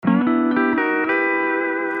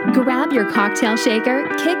Grab your cocktail shaker,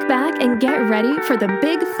 kick back, and get ready for the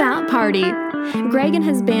big fat party. Greg and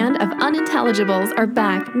his band of unintelligibles are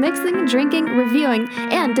back, mixing, drinking, reviewing,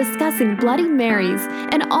 and discussing Bloody Marys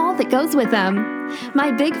and all that goes with them.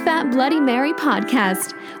 My Big Fat Bloody Mary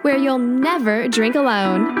podcast, where you'll never drink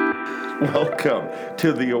alone. Welcome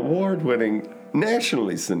to the award-winning,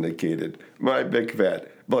 nationally syndicated My Big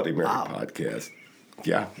Fat Bloody Mary podcast.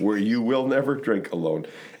 Yeah, where you will never drink alone.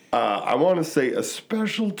 I want to say a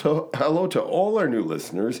special hello to all our new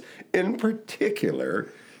listeners. In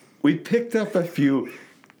particular, we picked up a few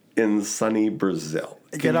in sunny Brazil.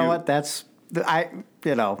 You know what?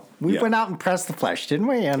 We went out and pressed the flesh, didn't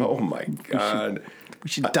we? And oh my God. We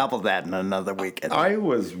should double that in another weekend. I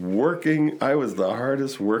was the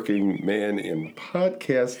hardest working man in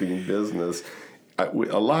podcasting business.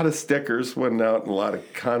 A lot of stickers went out and a lot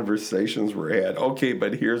of conversations were had. Okay,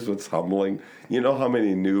 but here's what's humbling. You know how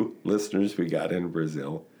many new listeners we got in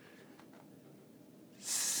Brazil?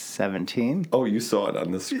 17. Oh, you saw it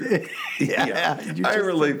on the screen. Yeah. I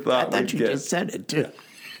really thought you just said it, too.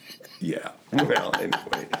 Yeah. Well,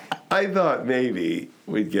 anyway, I thought maybe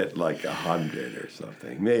we'd get like 100 or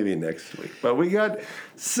something, maybe next week. But we got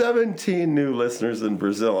 17 new listeners in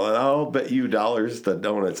Brazil, and I'll bet you dollars to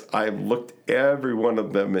donuts I've looked every one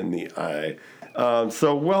of them in the eye.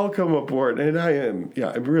 So welcome aboard, and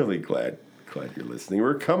I'm really glad you're listening.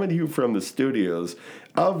 We're coming to you from the studios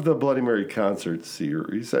of the Bloody Mary concert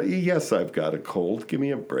series. Yes, I've got a cold. Give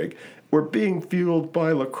me a break. We're being fueled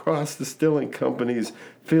by La Crosse Distilling Company's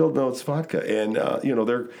Field Notes vodka. And,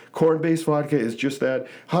 their corn-based vodka is just that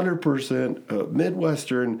 100%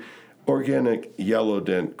 Midwestern organic yellow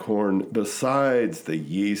dent corn, besides the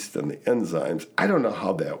yeast and the enzymes. I don't know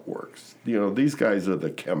how that works. These guys are the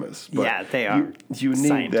chemists. But yeah, they are. You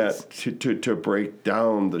need that to break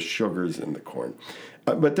down the sugars in the corn.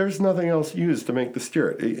 But there's nothing else used to make the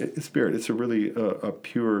spirit. It's a really a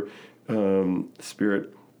pure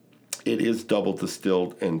spirit. It is double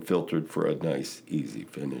distilled and filtered for a nice, easy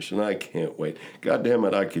finish. And I can't wait. God damn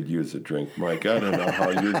it, I could use a drink, Mike. I don't know how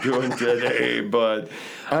you're doing today, but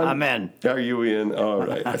I'm in. Are you in? All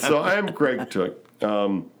right. So I'm Greg Took.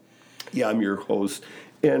 I'm your host.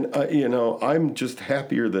 And, I'm just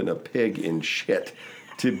happier than a pig in shit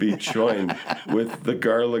to be joined with the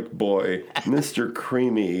garlic boy, Mr.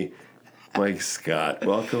 Creamy, Mike Scott.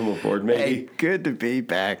 Welcome aboard, matey. Hey, good to be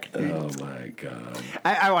back. Oh, my God.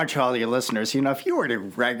 I want you, all your listeners, if you were to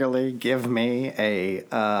regularly give me a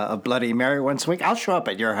Bloody Mary once a week, I'll show up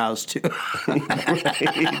at your house, too. Right.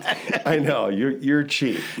 I know. You're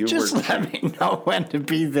cheap. Just let me know when to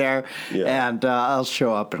be there, and I'll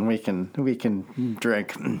show up, and we can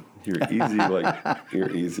drink.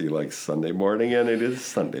 You're easy like Sunday morning, and it is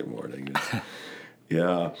Sunday morning.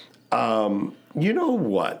 Yeah. You know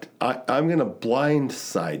what? I'm going to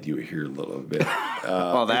blindside you here a little bit.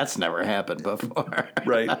 Well, that's never happened before.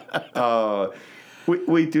 Right.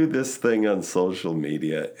 We do this thing on social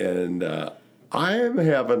media, and I am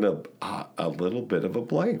having a little bit of a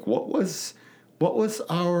blank. What was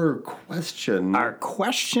our question? Our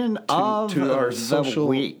question of our social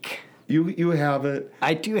week. You have it?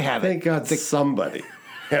 I do have it. Thank God somebody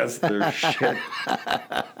has their shit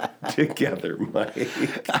together, Mike.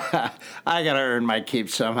 I got to earn my keep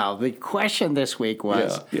somehow. The question this week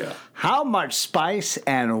was, how much spice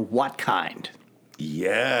and what kind?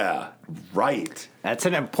 Yeah, right. That's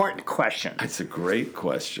an important question. It's a great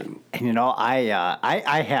question. And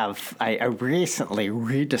I recently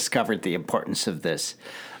rediscovered the importance of this.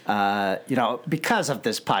 Because of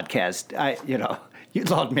this podcast, you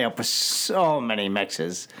load me up with so many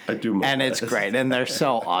mixes. I do. And it's great, and they're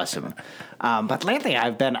so awesome. But lately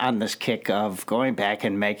I've been on this kick of going back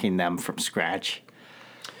and making them from scratch.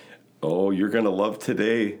 Oh, you're going to love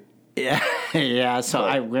today. Yeah. So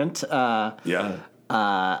I went. I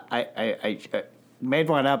made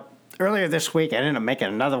one up earlier this week. I ended up making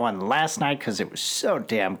another one last night because it was so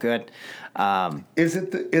damn good. Is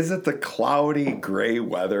it the cloudy gray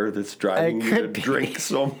weather that's driving you to drink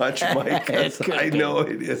so much, Mike? I know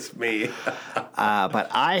it is me. But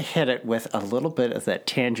I hit it with a little bit of that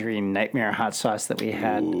tangerine nightmare hot sauce that we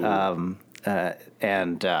had. Wow,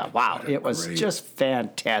 it was just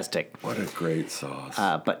fantastic. What a great sauce.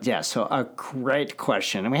 So a great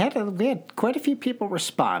question. And we had quite a few people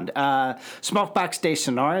respond. Smokebox de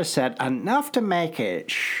Sonora said, enough to make it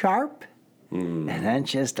sharp, and then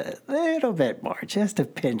just a little bit more, just a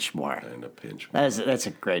pinch more. And a pinch more. That's a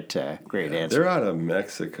great answer. They're out of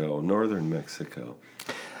Mexico, northern Mexico.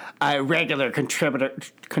 Regular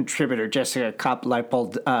contributor Jessica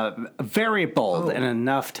Kopp-Leipold, very bold and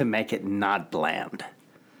enough to make it not bland.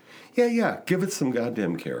 Yeah. Give it some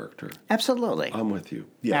goddamn character. Absolutely. I'm with you.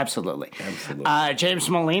 Yeah. Absolutely. Absolutely. James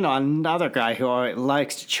Molino, another guy who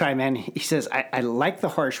likes to chime in, he says, I like the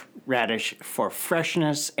horseradish for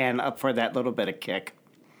freshness and up for that little bit of kick.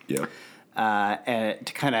 Yeah. And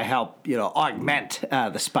to kind of help, augment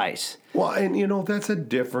the spice. Well, and that's a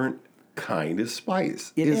different kind of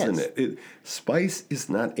spice, isn't it? Spice is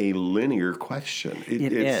not a linear question.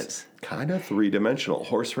 It's kind of three-dimensional.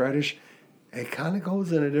 Horseradish, it kind of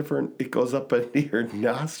goes in it goes up into your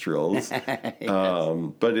nostrils. But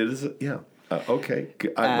it is, okay.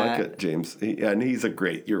 I like it, James. And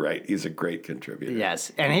you're right, he's a great contributor.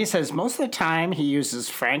 Yes, and he says most of the time he uses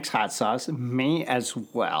Frank's hot sauce, me as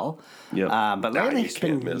well. Yeah. But lately he's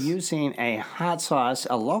been using a hot sauce,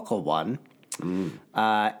 a local one,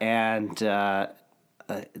 and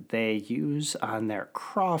they use on their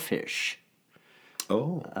crawfish.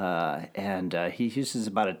 Oh. And he uses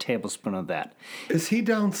about a tablespoon of that. Is he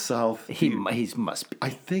down south? He must be. I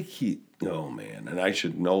think oh man, and I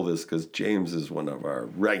should know this because James is one of our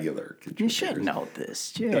regular contributors. You should know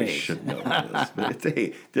this, James. I should know this. But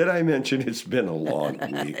hey, did I mention it's been a long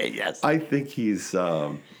week? Yes. I think he's,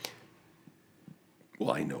 I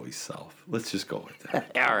know he's south. Let's just go with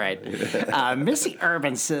that. All right. Missy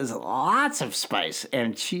Urban says lots of spice,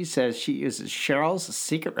 and she says she uses Cheryl's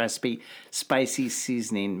secret recipe spicy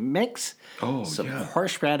seasoning mix, some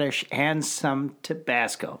horseradish, and some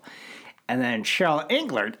Tabasco. And then Cheryl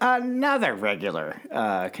Englert, another regular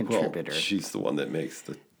contributor. Well, she's the one that makes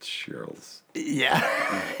the Cheryl's. Yeah.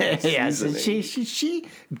 Yes, and she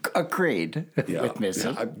agreed with Missy.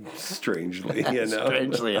 Yeah, strangely,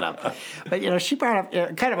 Strangely enough. But, she brought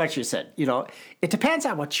up kind of what you said. It depends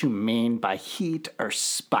on what you mean by heat or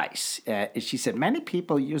spice. She said many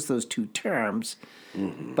people use those two terms,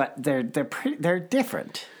 but they're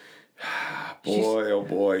different. Boy, oh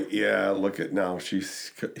boy. Yeah, look at now. Yeah.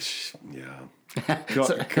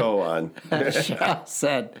 Go on. Cheryl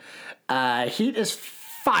said, heat is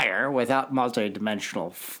fire without multi-dimensional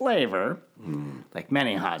flavor, like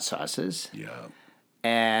many hot sauces. Yeah.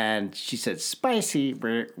 And she said spicy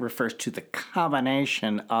refers to the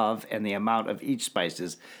combination of and the amount of each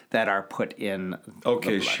spices that are put in.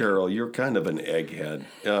 Okay, Cheryl, you're kind of an egghead.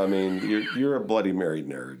 I mean, you're a Bloody Mary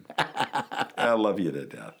nerd. I love you to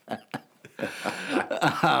death.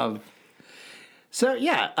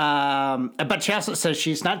 But she also says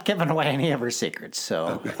she's not giving away any of her secrets.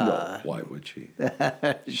 So no, why would she?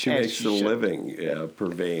 She makes a living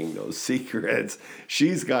purveying those secrets.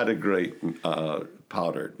 She's got a great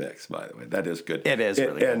powdered mix, by the way. That is good. It is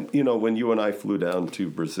really good. And when you and I flew down to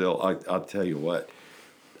Brazil, I'll tell you what.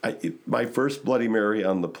 My first Bloody Mary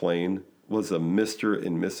on the plane was a Mr.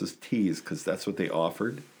 and Mrs. T's because that's what they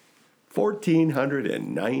offered.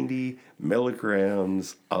 1,490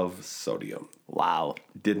 milligrams of sodium. Wow.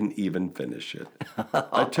 Didn't even finish it.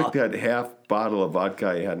 I took that half bottle of vodka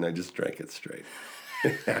I had and I just drank it straight.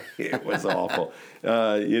 It was awful.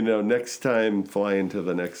 Next time flying to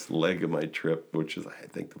the next leg of my trip, which is, I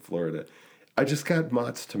think, to Florida, I just got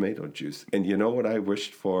Mott's tomato juice. And you know what I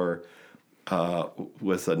wished for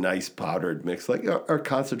was a nice powdered mix, like or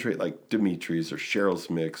concentrate like Dimitri's or Cheryl's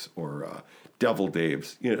mix or Devil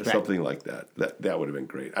Dave's, right. Something like that. That would have been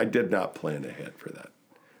great. I did not plan ahead for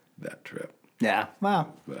that trip. Yeah, wow.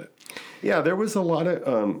 But yeah, there was a lot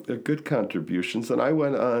of good contributions, and I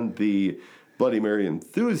went on the Bloody Mary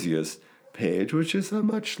enthusiast page, which is a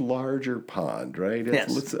much larger pond, right?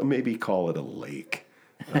 Yes. Let's maybe call it a lake.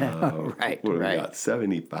 Right. We got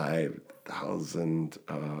 75,000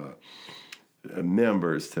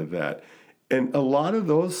 members to that. And a lot of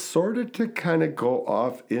those sorted to kind of go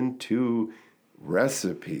off into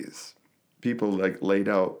recipes. People laid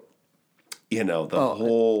out, the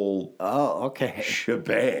whole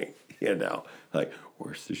shebang, like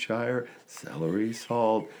Worcestershire, celery,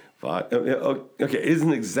 salt, okay,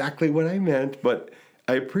 isn't exactly what I meant, but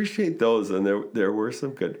I appreciate those, and there were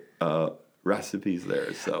some good recipes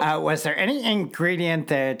there. So, was there any ingredient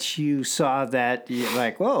that you saw that you're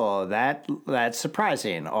like, whoa, that's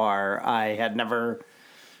surprising, or I had never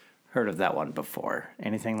heard of that one before?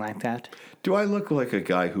 Anything like that? Do I look like a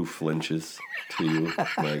guy who flinches to you?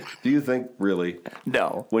 Do you think really?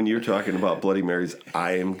 No. When you're talking about Bloody Marys,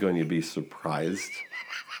 I am going to be surprised?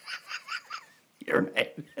 You're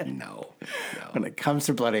right. No. When it comes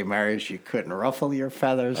to Bloody Marys, you couldn't ruffle your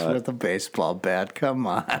feathers with a baseball bat. Come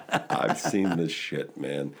on. I've seen this shit,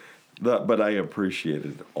 man. But I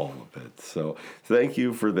appreciated all of it. So thank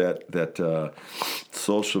you for that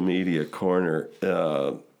social media corner.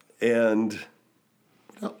 And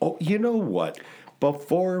you know what?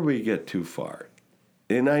 Before we get too far,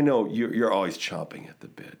 and I know you're always chomping at the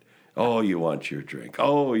bit, Oh, you want your drink.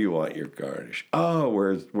 Oh, you want your garnish. Oh,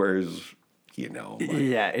 where's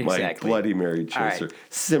my Bloody Mary chaser? Right.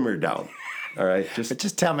 Simmer down. All right, But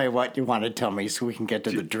just tell me what you want to tell me so we can get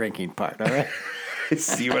to the drinking part, all right?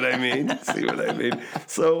 see what I mean? See what I mean?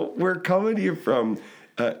 So we're coming to you from,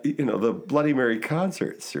 the Bloody Mary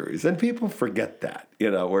concert series, and people forget that.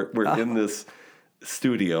 We're in this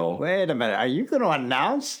studio. Wait a minute. Are you going to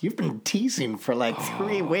announce? You've been teasing for like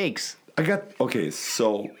 3 weeks.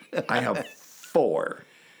 So I have 4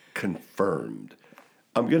 confirmed.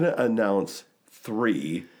 I'm going to announce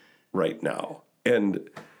 3 right now. And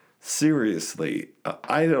seriously,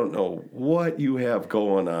 I don't know what you have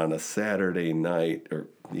going on a Saturday night, or,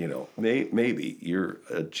 maybe you're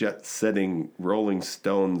a jet-setting Rolling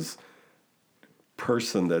Stones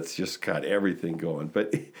person that's just got everything going.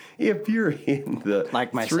 But if you're in the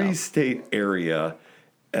Like myself. 3-state area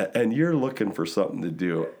and you're looking for something to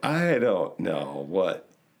do, I don't know what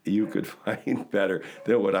you could find better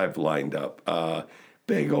than what I've lined up.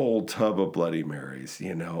 Big old tub of Bloody Marys,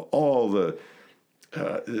 all the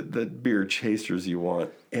beer chasers you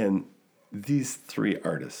want, and these 3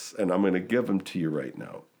 artists, and I'm going to give them to you right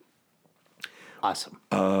now. Awesome.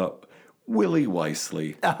 Willie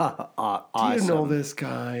Weisley. Awesome. Do you know this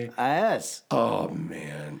guy? Yes. Oh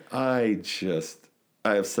man, I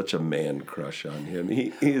have such a man crush on him.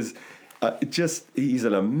 He is he's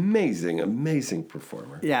an amazing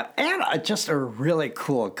performer. Yeah, and just a really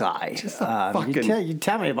cool guy. You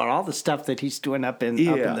tell me about all the stuff that he's doing up in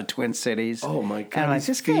the Twin Cities. Oh my God, and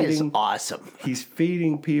this guy is awesome. He's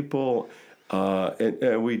feeding people,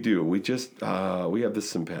 and we do. We have the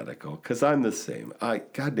simpatico because I'm the same.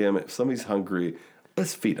 God damn it, if somebody's hungry,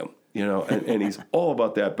 let's feed them. And he's all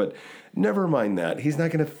about that. But never mind that. He's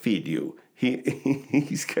not going to feed you.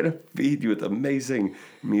 He's going to feed you with amazing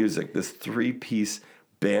music. This 3-piece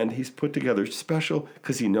band he's put together, special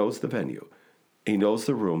because he knows the venue. He knows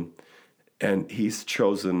the room. And he's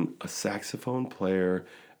chosen a saxophone player,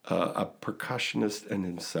 a percussionist, and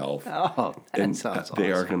himself. Oh, that sounds awesome.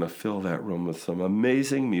 They are going to fill that room with some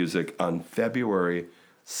amazing music on February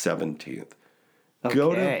 17th. Okay.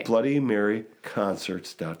 Go to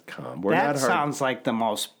BloodyMaryConcerts.com. That sounds like the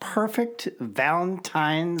most perfect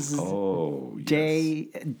Valentine's Day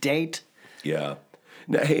date. Yeah.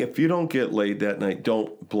 Now, hey, if you don't get laid that night,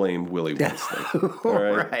 don't blame Willie Wesley. All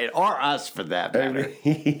right? Right. Or us for that matter.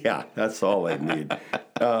 Yeah, that's all I need.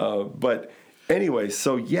 But anyway,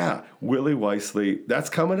 so yeah, Willie Weisley, that's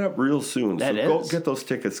coming up real soon. Go get those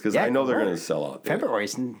tickets because I know they're going to sell out.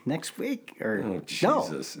 February's next week.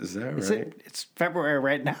 Jesus, no. Is that right? It's February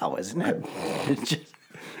right now, isn't it?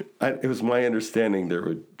 It was my understanding there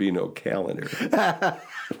would be no calendar.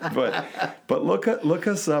 but look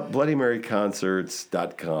us up,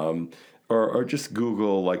 BloodyMaryConcerts.com, or just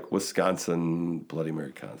Google like Wisconsin Bloody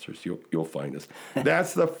Mary Concerts. You'll find us.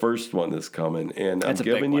 That's the first one that's coming, and I'm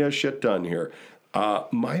giving you a shit ton here.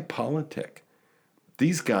 My Politic.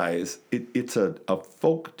 These guys, it's a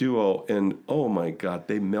folk duo, and oh my God,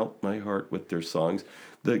 they melt my heart with their songs.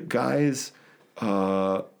 The guys,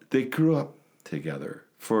 they grew up together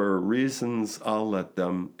for reasons I'll let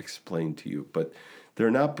them explain to you. But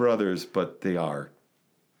they're not brothers, but they are.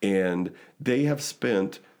 And they have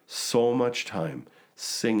spent so much time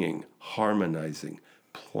singing, harmonizing,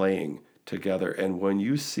 playing together. And when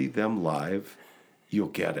you see them live, you'll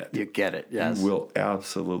get it. You get it, yes. You will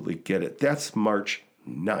absolutely get it. That's March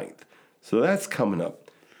 9th. So that's coming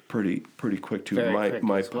up pretty quick too.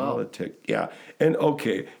 My Politic. Yeah. And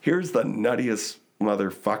okay, here's the nuttiest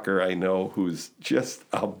motherfucker I know who's just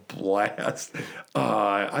a blast.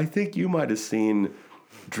 I think you might have seen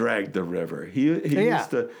Drag the River. He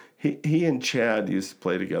and Chad used to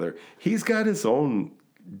play together. He's got his own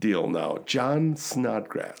deal now, John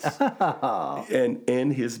Snodgrass,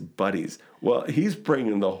 and his buddies. Well, he's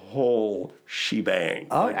bringing the whole shebang.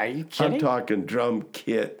 Oh, are you kidding? I'm talking drum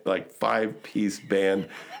kit, like 5-piece band.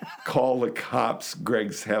 Call the cops.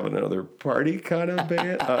 Greg's having another party kind of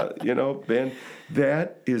band. Band.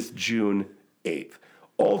 That is June 8th.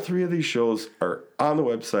 All 3 of these shows are on the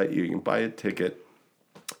website. You can buy a ticket,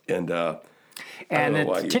 and the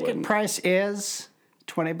ticket price is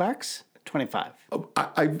 $20. 25.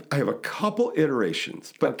 I have a couple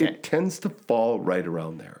iterations, but it tends to fall right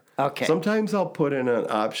around there. Okay. Sometimes I'll put in an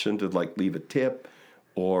option to like leave a tip,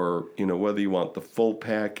 or whether you want the full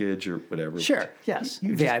package or whatever. Sure. Yes.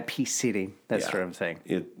 VIP seating. That sort of thing.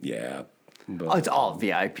 But, it's all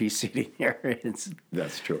VIP seating here.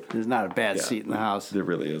 That's true. There's not a bad seat in the house. There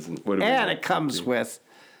really isn't. And it comes with,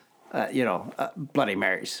 Bloody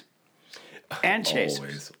Marys and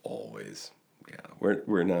chasers. Always. Yeah.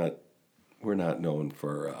 We're not known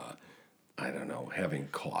for I don't know, having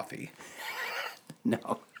coffee.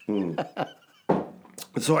 No.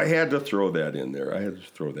 So I had to throw that in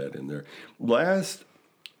there. Last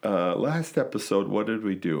episode, what did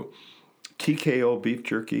we do? TKO beef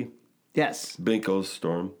jerky. Yes. Binko's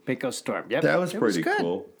Storm. Binko's Storm. Yep. That was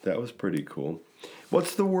pretty cool.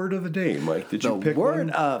 What's the word of the day, Mike? Did you pick one?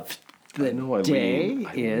 The word of the day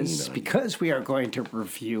is, because we are going to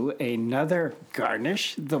review another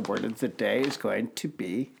garnish, the word of the day is going to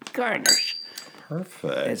be garnish.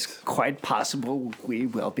 Perfect. It's quite possible we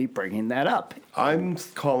will be bringing that up. I'm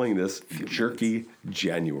calling this Jerky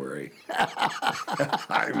January.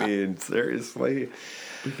 I mean, seriously,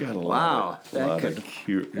 we got a lot of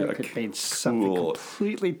cute, that could mean something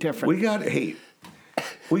completely different.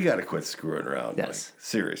 We got to quit screwing around. Yes. Mike.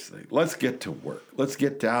 Seriously, let's get to work. Let's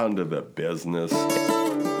get down to the business.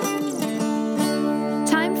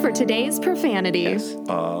 Time for today's profanity. Yes.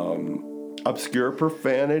 Obscure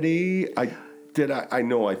profanity. I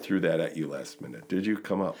know I threw that at you last minute. Did you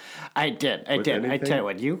come up? I did. Anything? I tell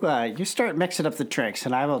you what, you start mixing up the drinks,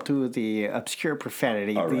 and I will do the obscure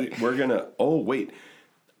profanity. All right. We're going to... Oh, wait.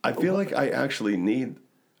 I feel like I actually need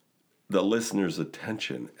the listener's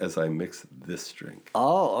attention as I mix this drink.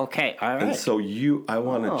 Oh, okay. All right. And so I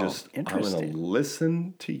want to I'm going to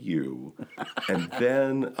listen to you, and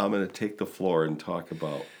then I'm going to take the floor and talk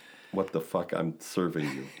about what the fuck I'm serving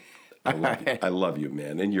you. I love you,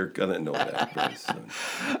 man, and you're going to know that very soon.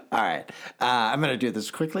 All right. I'm going to do this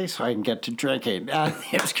quickly so I can get to drinking. The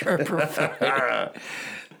obscure profanity.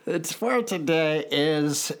 It's for today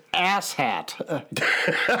is ass hat.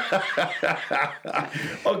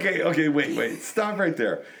 Okay, wait. Stop right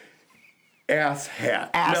there. Ass hat.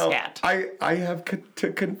 Hat. I have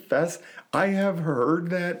to confess, I have heard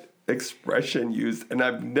that expression used, and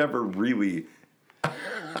I've never really.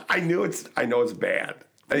 I know it's bad.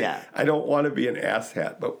 Yeah. I don't want to be an ass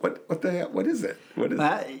hat, but what the hell? What is it? What is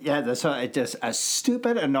it? Yeah, that's it's just a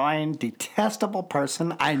stupid, annoying, detestable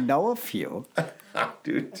person. I know a few. I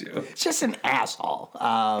do too. It's just an asshole.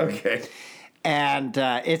 Okay. And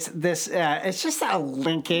it's this. It's just a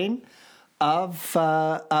linking of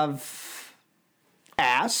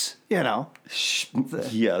ass. You know.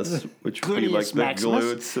 Yes, which would be like the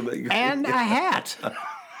glutes and a hat.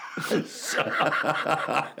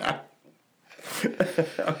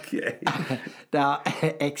 Okay. Now,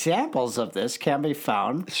 examples of this can be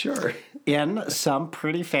found in some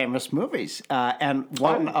pretty famous movies. And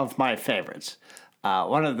one of my favorites,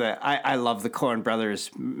 I love the Coen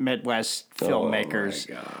Brothers Midwest filmmakers,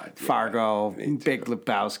 my God, yeah, Fargo, Big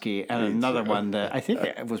Lebowski, and another one that I think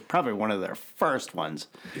it was probably one of their first ones.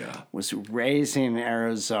 Yeah. Was Raising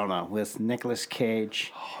Arizona with Nicolas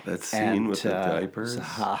Cage. Oh, that scene with the diapers.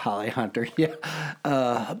 Holly Hunter. Yeah.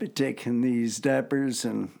 I'll be taking these diapers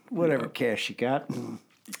and whatever cash you got.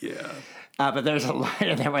 Yeah. But there's a line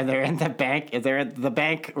in there when they're in the bank. They're at the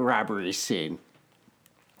bank robbery scene.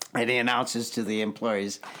 And he announces to the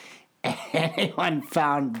employees, anyone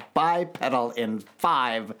found bipedal in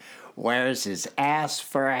 5 wears his ass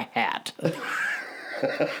for a hat.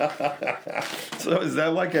 So is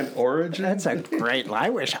that like an origin? That's a great line. I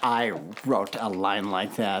wish I wrote a line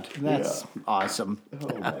like that. That's awesome.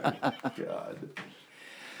 Oh, my God.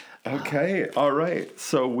 Okay, all right.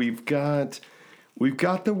 So we've got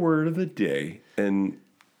the word of the day. And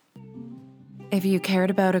if you cared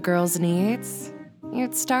about a girl's needs,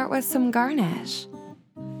 you'd start with some garnish.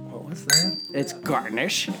 what was that? It's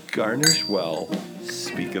garnish. Garnish? Well,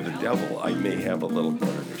 speak of the devil, I may have a little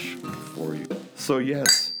garnish for you. So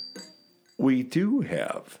yes, we do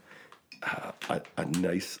have a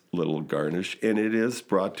nice little garnish, and it is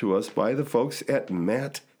brought to us by the folks at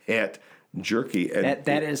Matt Hat Jerky. And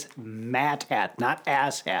that is Matt Hat, not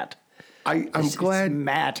ass hat. I'm glad. It's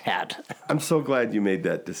Matt Hat. I'm so glad you made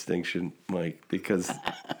that distinction, Mike, because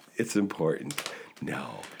it's important.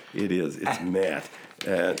 No, it is. It's Matt,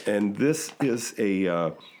 and this is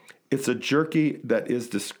it's a jerky that is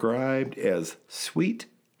described as sweet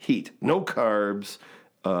heat, no carbs,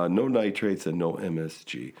 no nitrates, and no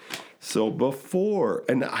MSG. So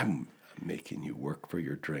and I'm making you work for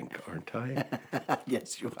your drink, aren't I?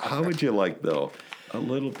 Yes, you are. How would you like, though, a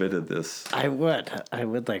little bit of this? I would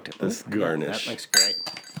like to. This garnish. That looks great.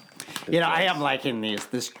 I am liking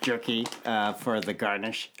this jerky for the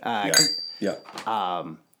garnish. Yeah.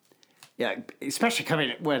 Yeah, especially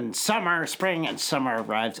coming when spring and summer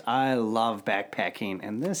arrives. I love backpacking,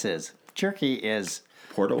 and jerky is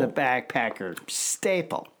Portable. the backpacker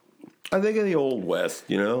staple. I think of the Old West,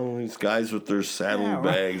 these guys with their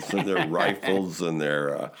saddlebags and their rifles and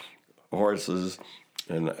their horses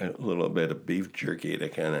and a little bit of beef jerky to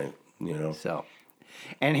kind of, So,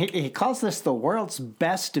 And he calls this the world's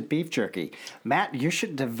best beef jerky. Matt, you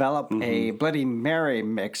should develop a Bloody Mary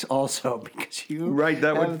mix also because you Right,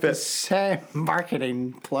 that would have the fit. same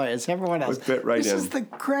marketing ploy as everyone else. Would fit right this in. is the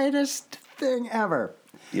greatest thing ever.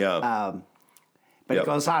 Yeah. But Yep. it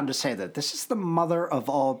goes on to say that this is the mother of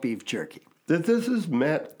all beef jerky. This is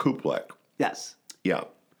Matt Kuplek. Yes. Yeah.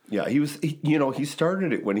 Yeah, he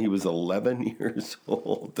started it when he was 11 years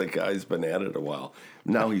old. The guy's been at it a while.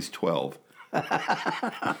 Now he's 12.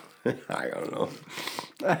 I don't know.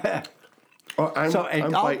 So it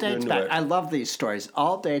I'm all biting dates into back. it. I love these stories.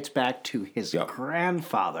 All dates back to his Yep.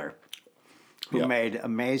 grandfather, who Yep. made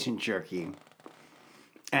amazing jerky,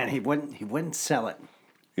 and he wouldn't sell it.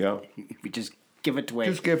 Yeah. He would just give it away.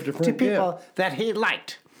 Just give it to to friends, people that he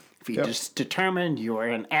liked. If he Yep. just determined you were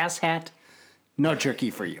an asshat, no jerky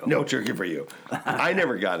for you. No jerky for you. I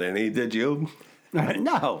never got any, did you?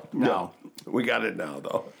 No. We got it now,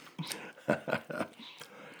 though.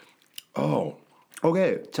 Oh,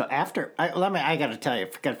 okay. So after I got to tell you,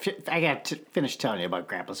 I got to finish telling you about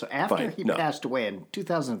Grandpa. So after Fine, he no. passed away in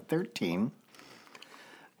 2013.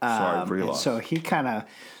 Sorry for your loss. So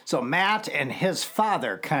so Matt and his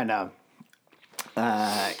father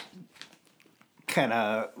well,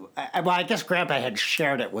 I guess Grandpa had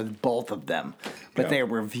shared it with both of them, but Yeah. they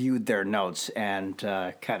reviewed their notes and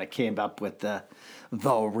kind of came up with the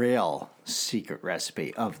real secret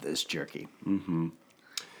recipe of this jerky.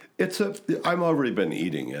 I've already been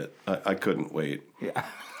eating it. I couldn't wait. Yeah.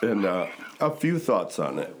 And a few thoughts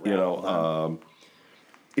on it.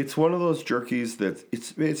 It's one of those jerkies that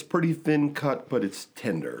it's pretty thin cut, but it's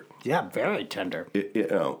tender. Yeah, very tender.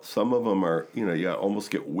 Some of them are, you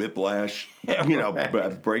almost get whiplash,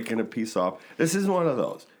 breaking a piece off. This is one of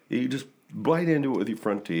those. You just bite into it with your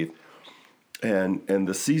front teeth, and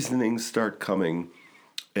the seasonings start coming,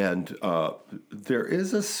 and there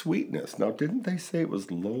is a sweetness. Now, didn't they say it was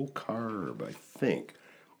low carb, I think?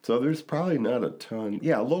 So there's probably not a ton.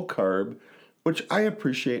 Yeah, low carb, which I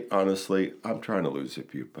appreciate, honestly. I'm trying to lose a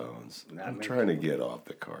few pounds. I'm trying to get off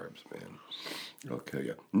the carbs, man. Okay,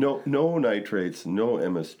 yeah. No nitrates, no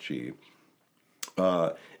MSG.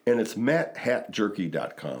 And it's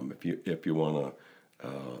matthatjerky.com if you want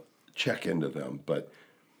to check into them. But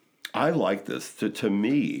I like this. To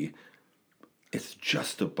me, it's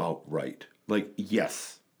just about right. Like,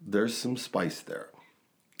 yes, there's some spice there,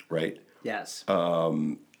 right? Yes.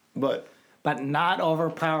 But not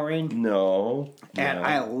overpowering. no. And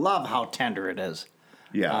I love how tender it is.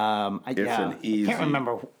 Yeah. It's an easy. I can't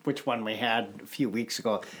remember which one we had a few weeks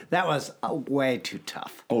ago. That was way too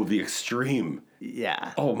tough. Oh, the extreme.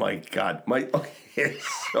 Yeah. Oh my God!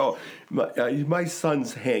 So my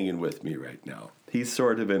son's hanging with me right now. He's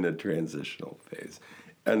sort of in a transitional phase,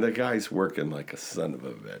 and the guy's working like a son of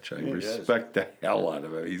a bitch. I respect the hell out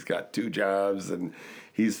of him. He's got 2 jobs, and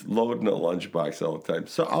he's loading a lunchbox all the time.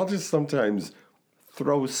 So I'll just sometimes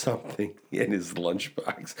throw something in his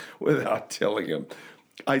lunchbox without telling him.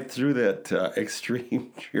 I threw that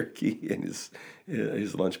extreme jerky in his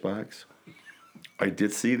lunchbox. I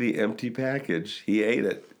did see the empty package. He ate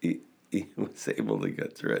it. He was able to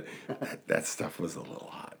get through it. That stuff was a little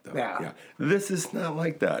hot, though. Yeah. This is not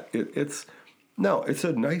like that. It's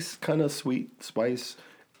a nice kind of sweet spice.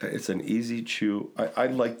 It's an easy chew. I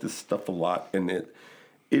like this stuff a lot, and it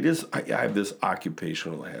is. I have this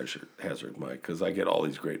occupational hazard, Mike, because I get all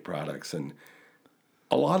these great products, and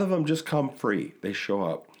a lot of them just come free. They show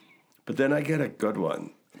up, but then I get a good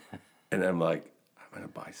one, and I'm like, I'm gonna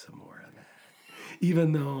buy some more of that,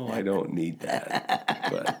 even though I don't need that.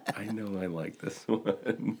 But I know I like this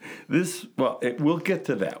one. We'll get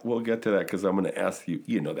to that. We'll get to that because I'm going to ask you,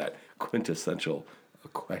 that quintessential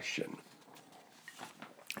question.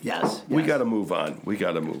 Yes. We got to move on.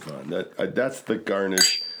 That's the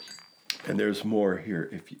garnish, and there's more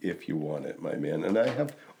here if you want it, my man. And I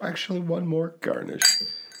have actually one more garnish.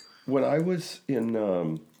 When I was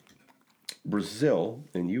in Brazil,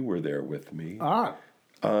 and you were there with me,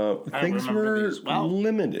 things were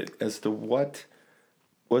limited as to what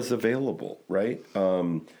was available, right?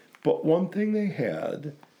 But one thing they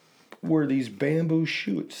had were these bamboo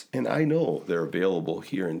shoots, and I know they're available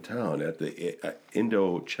here in town at the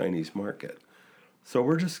Indo-Chinese market. So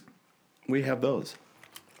we have those.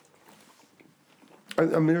 I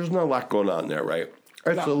mean, there's not a lot going on there, right?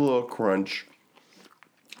 It's a little crunch,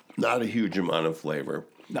 not a huge amount of flavor.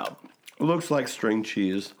 No. It looks like string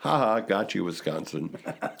cheese. Ha, got you, Wisconsin.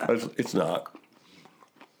 It's not.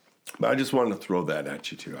 But I just wanted to throw that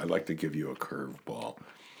at you, too. I'd like to give you a curveball.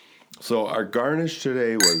 So our garnish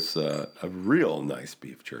today was a real nice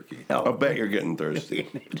beef jerky. Oh. I'll bet you're getting thirsty.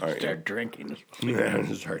 Start drinking. Yeah,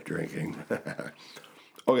 start drinking.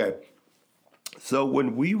 Okay. So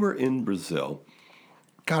when we were in Brazil,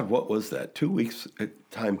 God, what was that? 2 weeks,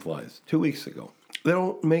 time flies, 2 weeks ago. They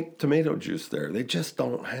don't make tomato juice there. They just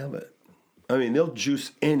don't have it. I mean, they'll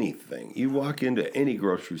juice anything. You walk into any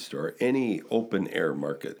grocery store, any open air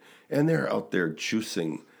market, and they're out there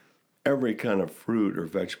juicing every kind of fruit or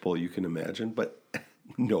vegetable you can imagine, but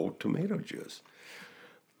no tomato juice.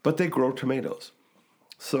 But they grow tomatoes.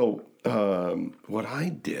 So what I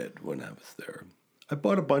did when I was there, I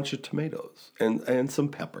bought a bunch of tomatoes and some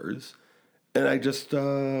peppers, and I just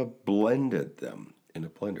blended them in a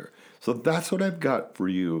blender. So that's what I've got for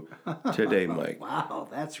you today, Mike. Wow,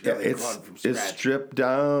 that's really it's from scratch. it's stripped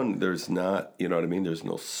down. There's not, you know what I mean? There's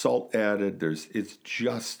no salt added. It's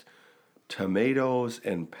just tomatoes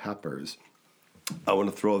and peppers. I want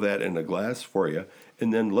to throw that in a glass for you,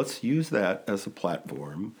 and then let's use that as a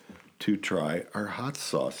platform to try our hot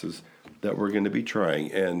sauces that we're going to be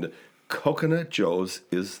trying. And Coconut Joe's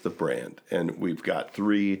is the brand, and we've got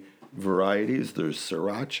 3 varieties. There's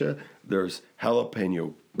sriracha, there's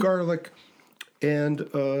jalapeno garlic, and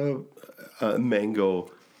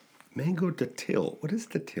mango datil. What is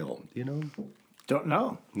datil? You know? Don't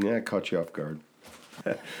know. Yeah, I caught you off guard.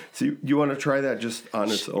 So you want to try that just on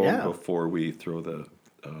its own before we throw the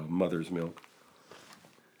mother's milk?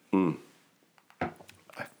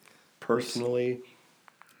 Personally,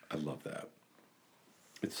 I love that.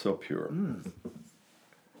 It's so pure.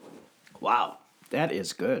 Wow, that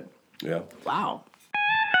is good. Yeah. Wow.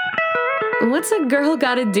 What's a girl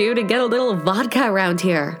gotta do to get a little vodka around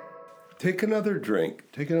here? Take another drink.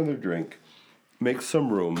 Make some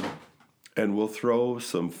room, and we'll throw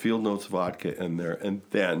some Field Notes vodka in there, and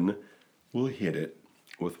then we'll hit it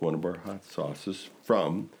with one of our hot sauces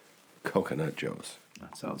from Coconut Joe's.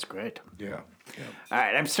 That sounds great. Yeah. All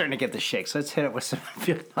right, I'm starting to get the shakes. Let's hit it with some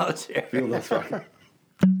Field Notes here. Field Notes vodka.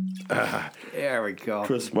 There we go.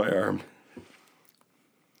 Twist my arm.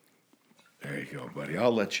 There you go, buddy.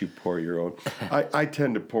 I'll let you pour your own. I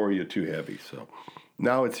tend to pour you too heavy, so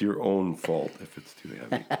now it's your own fault if it's too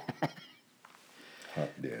heavy. Hot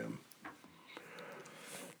damn.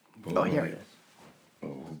 Boy. Oh, here it is.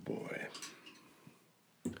 Oh, boy.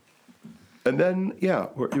 And then, yeah,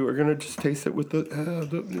 we're going to just taste it with the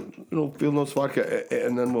Field Notes vodka,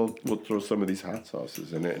 and then we'll throw some of these hot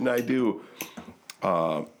sauces in it. And I do,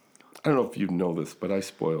 I don't know if you know this, but I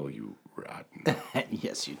spoil you rotten.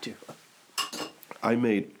 Yes, you do. I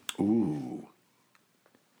made,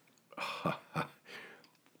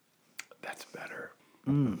 that's better.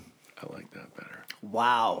 I like that better.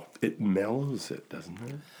 Wow. It mellows it, doesn't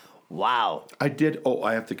it? Wow. I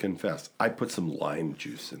have to confess, I put some lime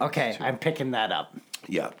juice in it. Okay, too. I'm picking that up.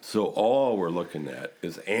 Yeah, so all we're looking at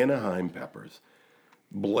is Anaheim peppers,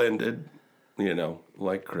 blended,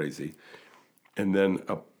 like crazy, and then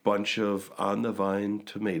a bunch of on-the-vine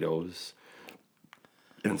tomatoes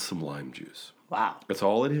and some lime juice. Wow. That's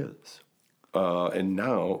all it is. And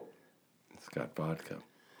now it's got vodka.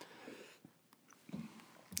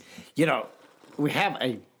 We have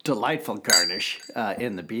a delightful garnish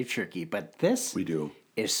in the beef jerky, but this We do.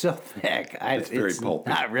 is so thick. It's very pulpy.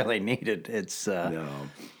 Not really needed. It's No.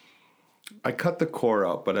 I cut the core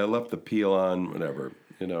out, but I left the peel on, whatever,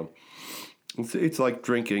 It's like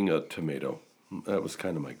drinking a tomato. That was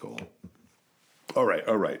kind of my goal. All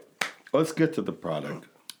right. Let's get to the product,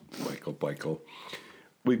 Michael.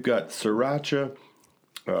 We've got sriracha.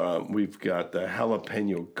 We've got the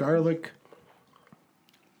jalapeno garlic.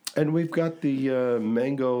 And we've got the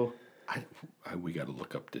mango. We got to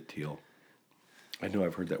look up the teal. I know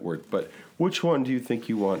I've heard that word, but which one do you think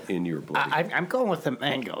you want in your blend? I'm going with the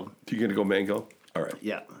mango. You're going to go mango? All right.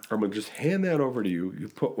 Yeah. I'm going to just hand that over to you. You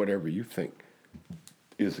put whatever you think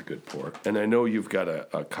is a good pour. And I know you've got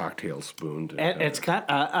a cocktail spoon. And it's got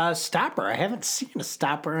a stopper. I haven't seen a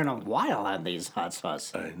stopper in a while on these hot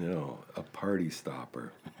sauce. I know. A party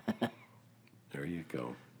stopper. There you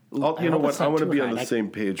go. Ooh, You know hope it's what? I not want to too be on high. the I same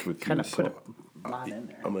page with you. Kind of So put a lot in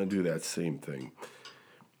there. I'm going to do that same thing.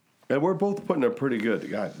 And we're both putting it pretty good.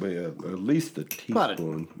 God, at least a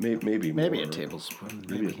teaspoon. Maybe more. Maybe a tablespoon.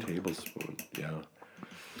 Maybe a tablespoon. Yeah.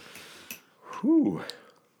 Whew.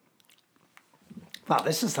 Wow,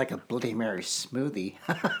 this is like a Bloody Mary smoothie.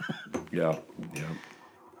 Yeah.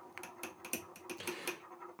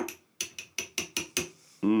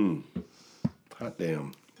 Hot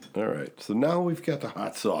damn. All right. So now we've got the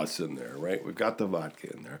hot sauce in there, right? We've got the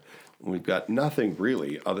vodka in there. We've got nothing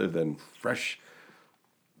really other than fresh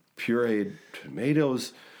pureed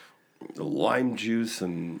tomatoes, lime juice,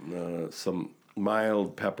 and some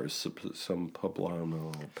mild peppers, some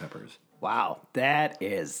poblano peppers. Wow, that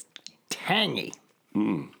is tangy.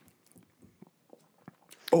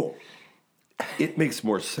 Oh, it makes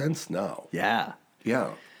more sense now. Yeah.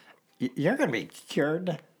 Yeah. You're going to be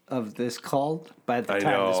cured of this cold by the I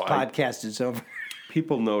time know, this podcast is over.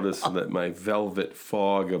 People notice that my velvet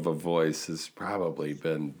fog of a voice has probably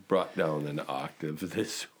been brought down an octave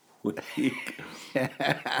this week.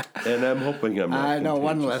 And I'm hoping I'm not I know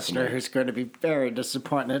one contagious listener tonight. who's going to be very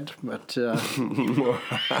disappointed, but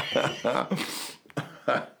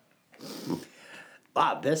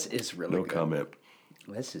wow, this is really No good. comment.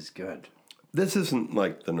 This is good. This isn't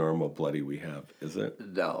like the normal bloody we have, is it?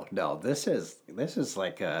 No, this is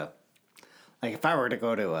like if I were to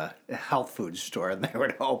go to a health food store and they were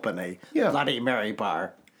to open a Yeah. Bloody Mary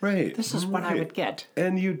bar, Right. this is what I right. would get.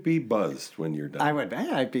 And you'd be buzzed when you're done.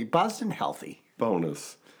 I'd be buzzed and healthy.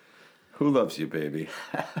 Bonus. Who loves you, baby?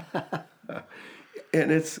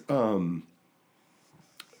 And it's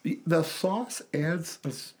the sauce adds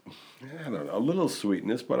I don't know, a little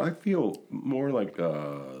sweetness, but I feel more like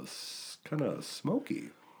kind of smoky.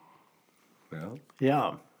 Well,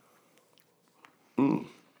 Yeah.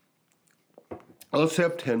 let's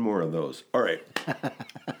have 10 more of those. All right.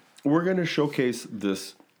 We're going to showcase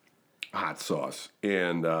this hot sauce,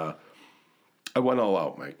 and I went all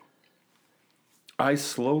out, Mike. I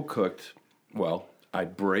slow cooked, I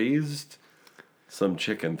braised some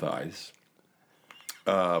chicken thighs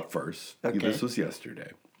first. Okay. This was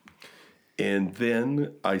yesterday. And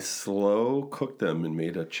then I slow cooked them and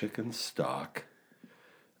made a chicken stock.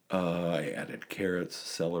 I added carrots,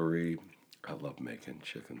 celery. I love making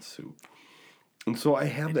chicken soup. And so I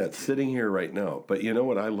have that sitting here right now. But you know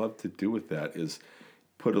what I love to do with that is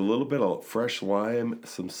put a little bit of fresh lime,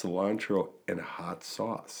 some cilantro, and hot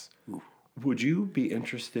sauce. Ooh. Would you be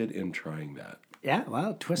interested in trying that? Yeah,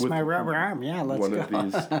 well, twist With my rubber arm. Yeah, let's One go. of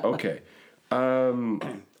these. Okay.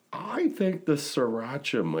 I think the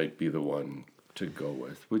sriracha might be the one to go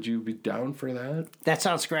with. Would you be down for that? That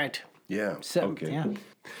sounds great. Yeah. So, okay. yeah.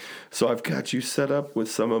 So I've got you set up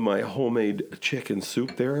with some of my homemade chicken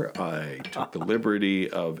soup there. I took the liberty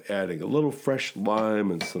of adding a little fresh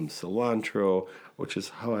lime and some cilantro, which is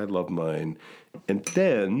how I love mine. And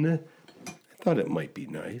then I thought it might be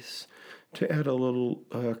nice to add a little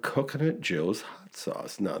Coconut Joe's hot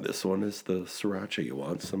sauce. Now this one is the sriracha. You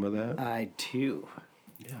want some of that? I do.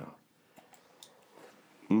 Yeah.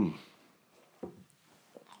 And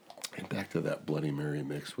back to that Bloody Mary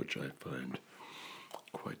mix, which I find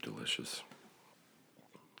quite delicious.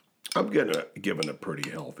 I'm gonna give it a pretty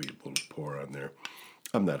healthy little pour on there.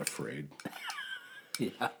 I'm not afraid.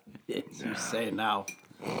 Yeah, as you say now.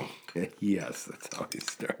 Yes, that's how you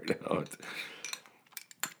start out.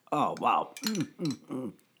 Oh, wow.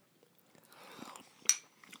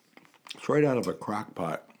 It's right out of a crock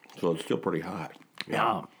pot, so it's still pretty hot.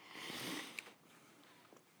 Yeah.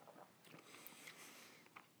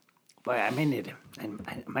 Boy, I might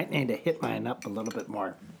need to hit mine up a little bit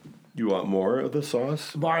more. You want more of the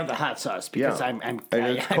sauce? More of the hot sauce because Yeah. I'm and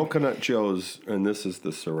it's Coconut Joe's, and this is the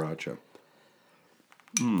sriracha.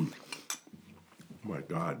 Oh my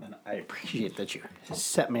God. And I appreciate that you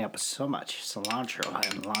set me up with so much cilantro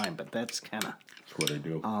and lime, but that's kind of That's what I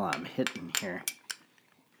do. all I'm hitting here.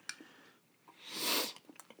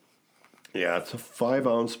 Yeah, it's a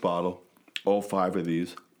 5-ounce bottle. All 5 of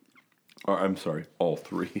these. Or I'm sorry, all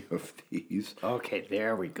 3 of these. Okay,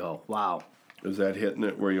 there we go. Wow. Is that hitting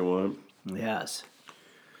it where you want? Yes.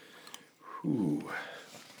 Ooh.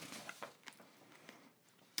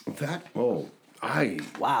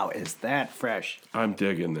 Wow, is that fresh? I'm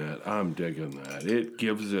digging that. It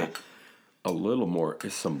gives it a little more,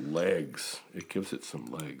 it's some legs. It gives it some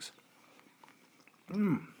legs.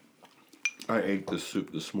 I ate this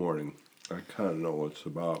soup this morning. I kind of know what it's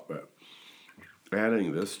about, but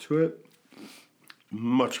adding this to it,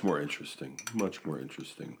 much more interesting.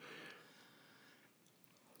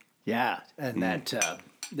 Yeah, and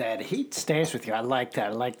that heat stays with you. I like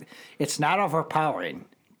that. It's not overpowering,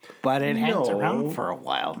 but it hangs around for a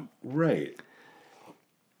while. Right.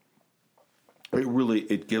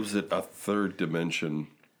 It gives it a third dimension,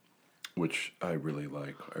 which I really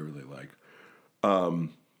like.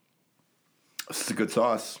 This is a good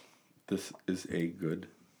sauce. This is a good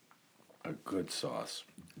sauce.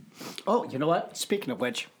 Oh, you know what? Speaking of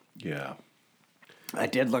which, Yeah. I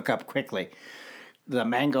did look up quickly. The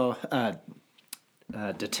mango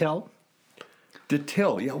datil.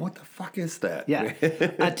 Datil, yeah, what the fuck is that? Yeah.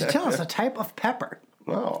 Datil is a type of pepper,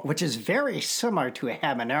 Wow. which is very similar to a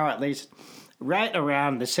habanero, at least right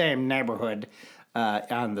around the same neighborhood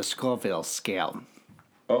on the Scoville scale.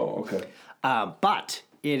 Oh, okay. But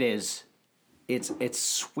it's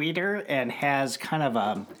sweeter and has kind of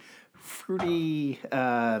a fruity,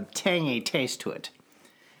 tangy taste to it.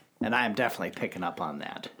 And I'm definitely picking up on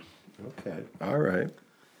that. Okay. All right.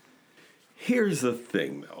 Here's the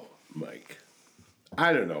thing, though, Mike.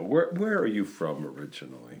 I don't know. Where are you from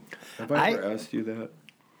originally? Have I ever asked you that?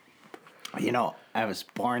 You know, I was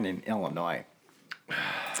born in Illinois.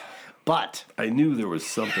 But I knew there was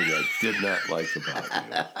something I did not like about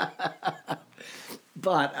you.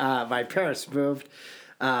 But my parents moved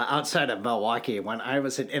outside of Milwaukee when I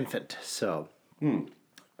was an infant. So,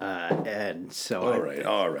 and so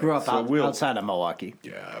All right. grew up So outside of Milwaukee.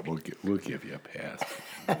 Yeah, we'll give you a pass.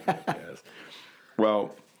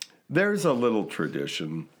 Well, there's a little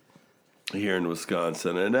tradition here in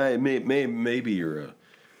Wisconsin, and maybe you're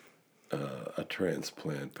a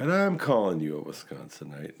transplant, but I'm calling you a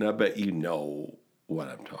Wisconsinite, and I bet you know what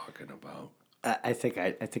I'm talking about. I think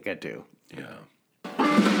I do. Yeah.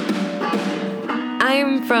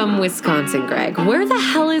 I'm from Wisconsin, Greg. Where the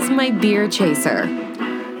hell is my beer chaser?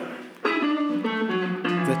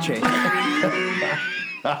 The chaser.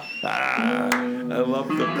 I love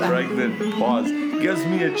the pregnant pause. Gives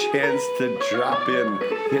me a chance to drop in,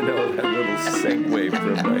 that little segue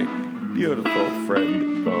from my beautiful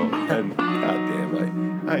friend. Oh, and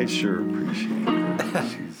goddamn, I sure appreciate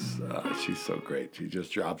her. She's so great. She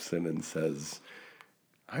just drops in and says,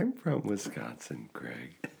 "I'm from Wisconsin,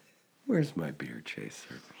 Greg. Where's my beer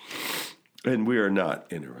chaser?" And we are not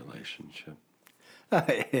in a relationship.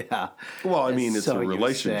 Yeah. Well, I mean, it's So a you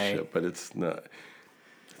relationship, say. but it's not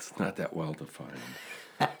that well defined.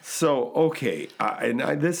 So, okay,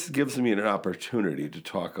 this gives me an opportunity to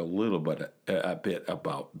talk a bit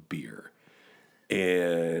about beer.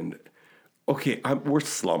 And, okay, we're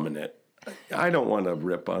slumming it. I don't want to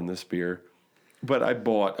rip on this beer, but I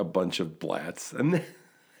bought a bunch of Blatz, and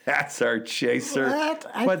that's our chaser.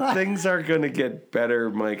 What? Things are going to get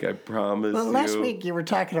better, Mike, I promise Well, you. last week you were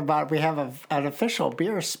talking about we have an official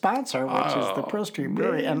beer sponsor, which is the Pearl Street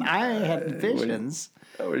Brewery, and I had visions.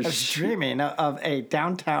 I was dreaming of a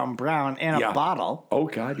downtown brown in a bottle. Oh,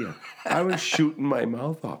 God, yeah. I was shooting my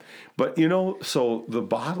mouth off. But, so the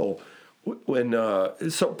bottle,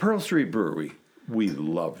 so Pearl Street Brewery, we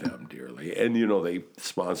love them dearly. And, they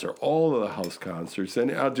sponsor all of the house concerts.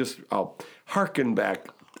 And I'll hearken back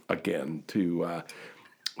again to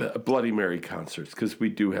Bloody Mary concerts, because we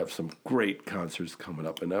do have some great concerts coming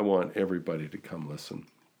up. And I want everybody to come listen.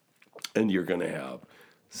 And you're going to have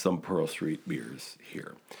some Pearl Street beers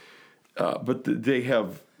here. But they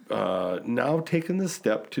have now taken the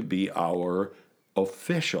step to be our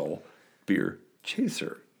official beer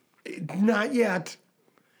chaser. Not yet.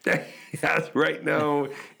 Yes, right now,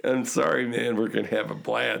 I'm sorry, man, we're going to have a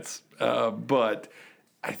Blatz. But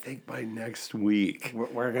I think by next week,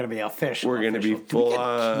 We're going to be official. we're going to be full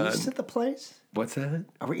on. Keys to the place? What's that?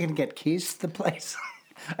 Are we going to get keys to the place?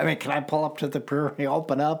 I mean, can I pull up to the brewery,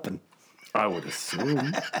 open up, and... I would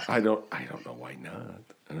assume. I don't know why not.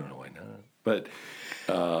 But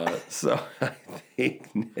so I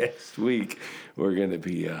think next week we're going to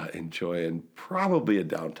be enjoying probably a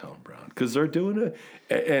downtown brown, because they're doing it,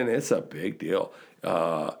 and it's a big deal.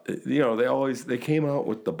 They came out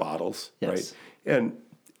with the bottles, Yes. right? And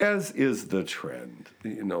as is the trend,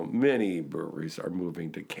 many breweries are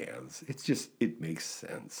moving to cans. It makes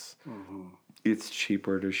sense. Mm-hmm. It's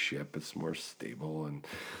cheaper to ship. It's more stable and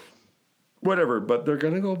whatever, but they're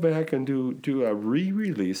going to go back and do a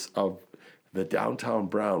re-release of the Downtown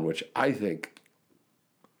Brown, which I think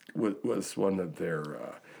was one of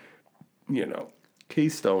their,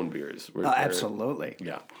 keystone beers. absolutely.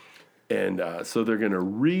 Yeah. And so they're going to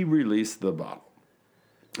re-release the bottle.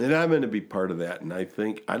 And I'm going to be part of that. And I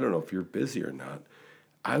don't know if you're busy or not,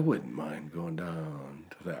 I wouldn't mind going down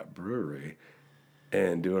to that brewery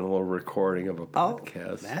and doing a little recording of a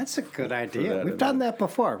podcast. Oh, that's a good idea. We've done that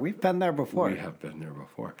before. We've been there before. We have been there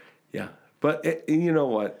before. Yeah. But you know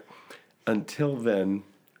what? Until then,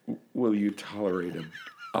 will you tolerate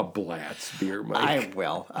a Blatz beer, Mike? I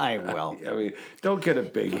will. I mean, don't get a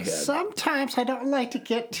big head. Sometimes I don't like to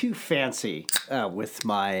get too fancy with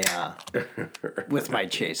my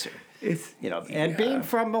chaser. And being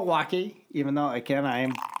from Milwaukee, even though again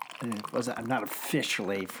I'm not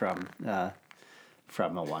officially from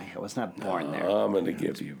Milwaukee. I was not born there. I'm going to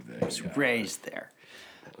give you that. I was raised there.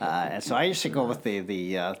 And so I used to go with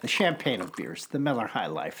the champagne of beers, the Miller High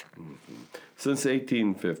Life. Mm-hmm. Since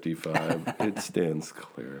 1855, it stands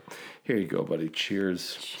clear. Here you go, buddy.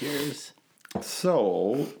 Cheers. Cheers.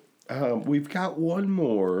 So we've got one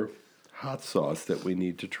more hot sauce that we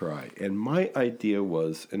need to try. And my idea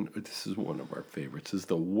was, and this is one of our favorites, is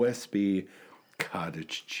the Westby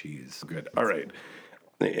cottage cheese. Good. All right.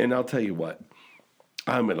 And I'll tell you what.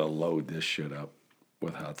 I'm going to load this shit up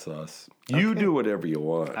with hot sauce. You do whatever you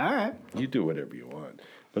want. All right. You do whatever you want.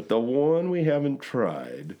 But the one we haven't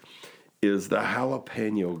tried is the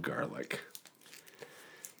jalapeno garlic.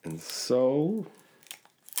 And so,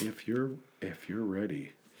 if you're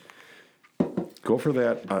ready, go for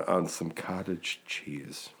that on some cottage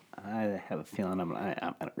cheese. I have a feeling I'm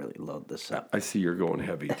gonna really load this up. I see you're going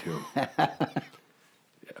heavy too. Yeah.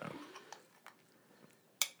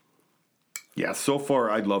 Yeah, so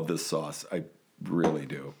far I love this sauce. I really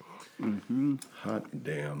do. Mm-hmm. Hot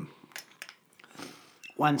damn.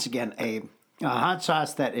 Once again, a hot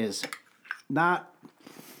sauce that is not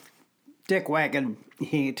dick wagon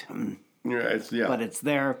heat, Yeah. but it's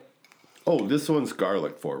there. Oh, this one's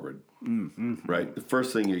garlic forward. Mm-hmm. Right? The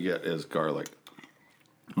first thing you get is garlic.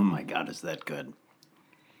 Oh my God, is that good?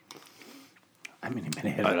 I'm going to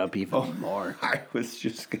hit it up even more. I was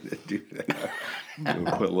just going to do that. I'm going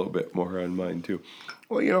to put a little bit more on mine too.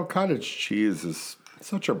 Well, cottage cheese is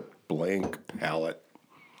such a blank palate.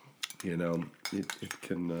 It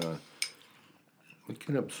can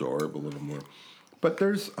absorb a little more. But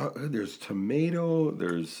there's tomato.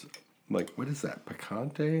 There's what is that?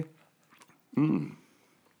 Picante. I'm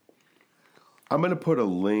going to put a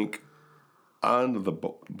link onto the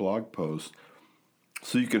blog post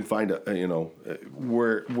so you can find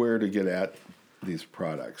where to get at these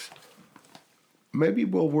products. Maybe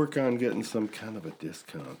we'll work on getting some kind of a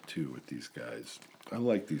discount too with these guys. I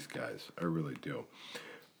like these guys. I really do.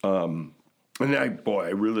 And I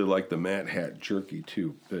really like the Mad Hat Jerky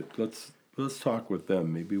too. But let's talk with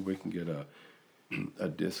them. Maybe we can get a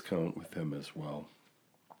discount with them as well.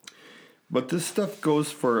 But this stuff goes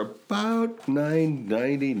for about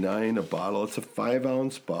 $9.99 a bottle. It's a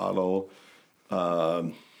 5-ounce bottle.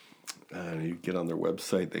 You get on their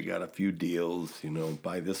website, they got a few deals.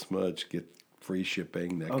 Buy this much, get free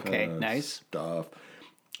shipping, that kind of nice stuff.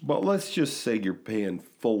 But let's just say you're paying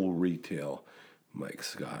full retail, Mike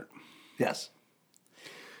Scott. Yes.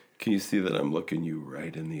 Can you see that I'm looking you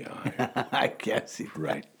right in the eye? I can see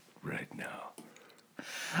right now.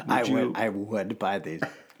 I would buy these.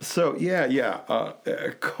 So,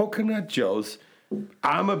 Coconut Joe's,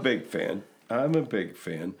 I'm a big fan.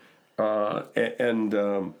 And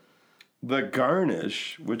the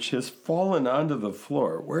garnish, which has fallen onto the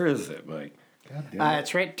floor. Where is it, Mike? God damn it.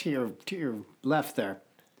 It's right to your left there.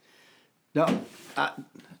 No.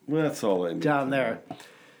 That's all I need. Down there.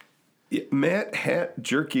 Yeah, Matt Hat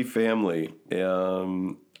Jerky family.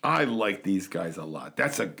 I like these guys a lot.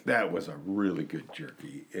 That was a really good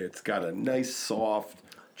jerky. It's got a nice soft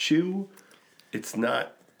chew. It's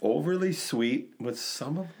not overly sweet, but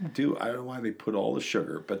some of them do. I don't know why they put all the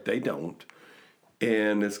sugar, but they don't.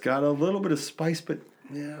 And it's got a little bit of spice, but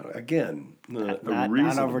again, not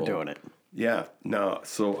reasonable. overdoing it. Yeah, no.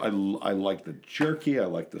 So I like the jerky. I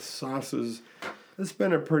like the sauces. It's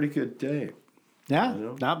been a pretty good day. Yeah,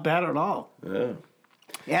 not bad at all. Yeah.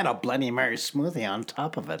 And a Bloody Mary smoothie on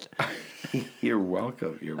top of it. You're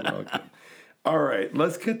welcome. All right,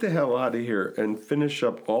 let's get the hell out of here and finish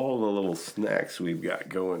up all the little snacks we've got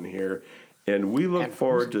going here. And we look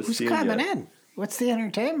forward to seeing you. Who's coming in? What's the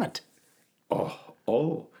entertainment?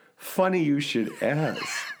 Oh, funny you should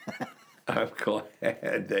ask. I'm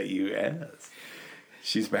glad that you asked.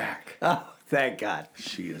 She's back. Oh, thank God.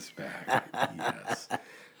 She is back, yes.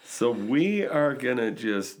 So we are going to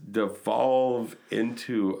just devolve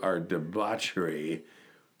into our debauchery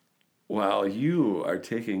while you are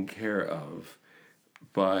taken care of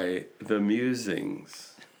by the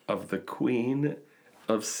musings of the Queen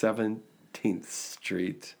of 17th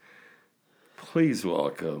Street. Please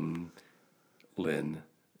welcome Lynn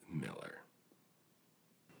Miller.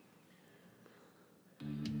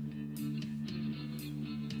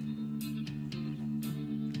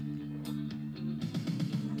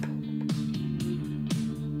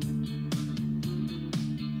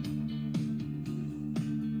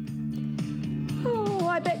 Oh,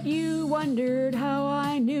 I bet you wondered how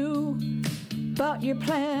I knew about your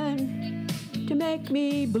plan to make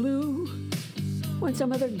me blue when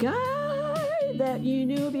some other guy that you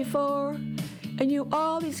knew before and you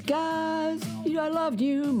all these guys, I loved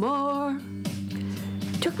you more.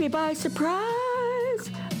 Took me by surprise,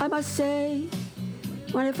 I must say,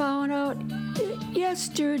 when I found out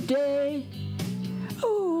yesterday.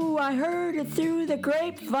 Oh, I heard it through the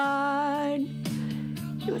grapevine.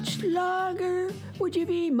 How much longer would you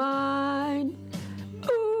be mine?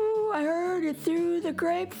 Ooh, I heard it through the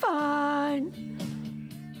grapevine.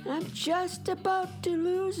 I'm just about to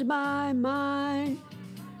lose my mind.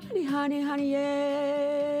 Honey, honey, honey,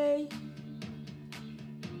 yay.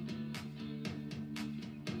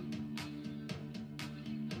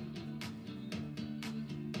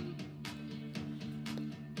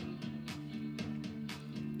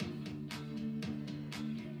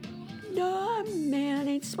 No, a man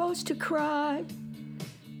ain't supposed to cry.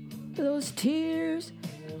 Those tears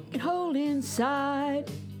can hold inside.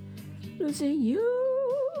 Losing you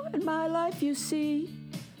in my life, you see.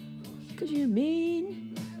 'Cause you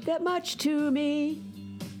mean that much to me.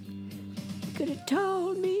 You could have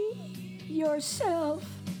told me yourself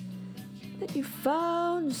that you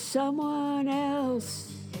found someone else.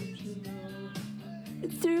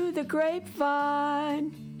 Through the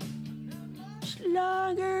grapevine, much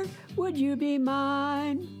longer would you be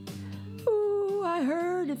mine? Ooh, I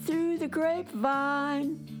heard it through the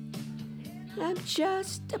grapevine. I'm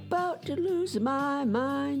just about to lose my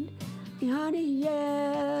mind, honey,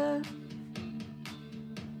 yeah.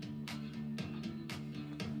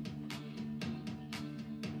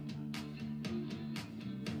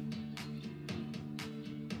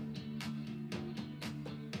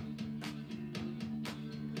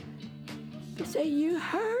 You say you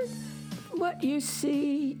heard from what you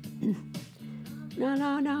see.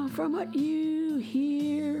 No, from what you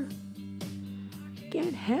hear.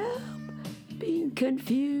 Can't help being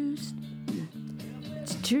confused.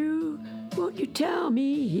 It's true, won't you tell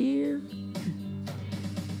me here?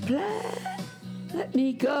 Please let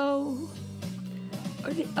me go.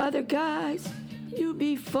 Or the other guys you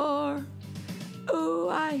before. Oh,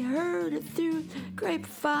 I heard it through the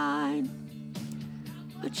grapevine.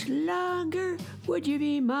 Much longer would you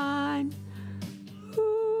be mine?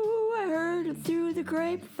 Ooh, I heard it through the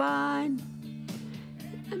grapevine.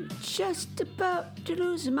 I'm just about to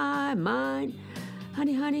lose my mind,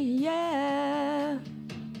 honey, honey, yeah.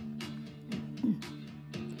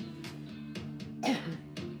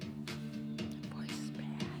 Voice is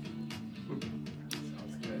bad.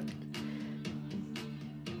 Sounds good.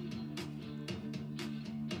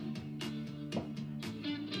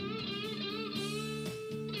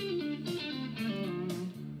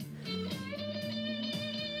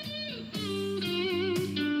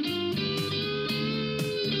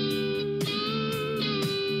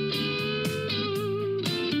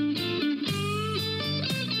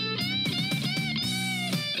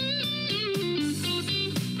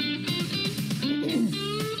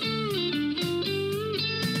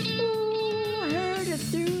 Ooh, I heard it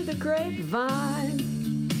through the grapevine.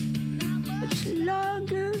 Much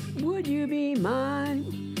longer would you be mine?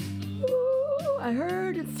 Ooh, I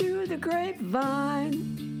heard it through the grapevine.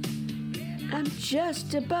 I'm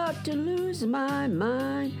just about to lose my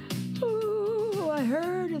mind. Ooh, I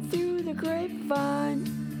heard it through the grapevine.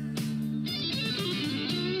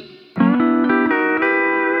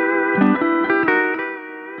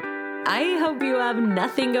 I hope you have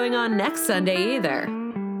nothing going on next Sunday either.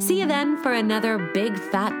 See you then for another Big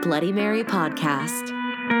Fat Bloody Mary podcast.